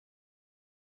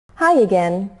Hi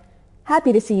again.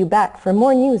 Happy to see you back for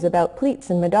more news about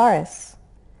pleats and Modaris.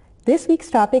 This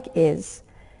week's topic is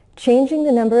changing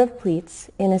the number of pleats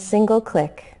in a single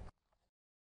click.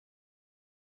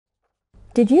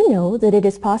 Did you know that it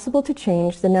is possible to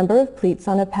change the number of pleats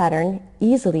on a pattern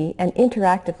easily and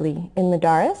interactively in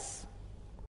Modaris?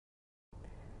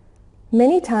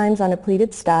 Many times on a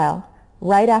pleated style,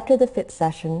 right after the fit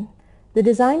session, the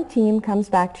design team comes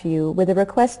back to you with a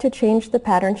request to change the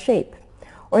pattern shape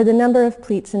or the number of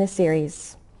pleats in a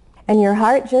series, and your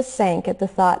heart just sank at the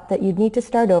thought that you'd need to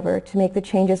start over to make the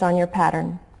changes on your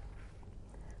pattern.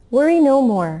 Worry no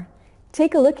more.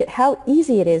 Take a look at how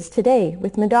easy it is today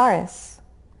with Modaris.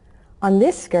 On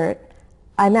this skirt,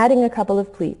 I'm adding a couple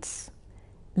of pleats.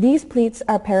 These pleats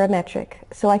are parametric,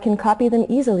 so I can copy them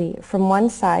easily from one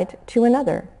side to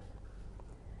another.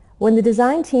 When the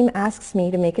design team asks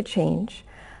me to make a change,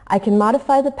 I can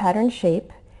modify the pattern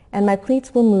shape, and my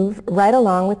pleats will move right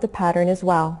along with the pattern as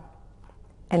well.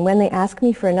 And when they ask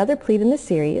me for another pleat in the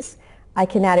series, I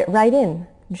can add it right in,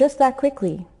 just that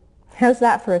quickly. How's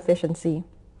that for efficiency?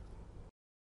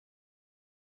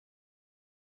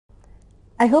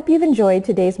 I hope you've enjoyed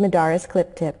today's Modaris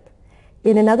clip tip.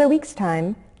 In another week's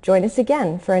time, join us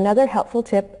again for another helpful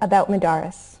tip about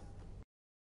Modaris.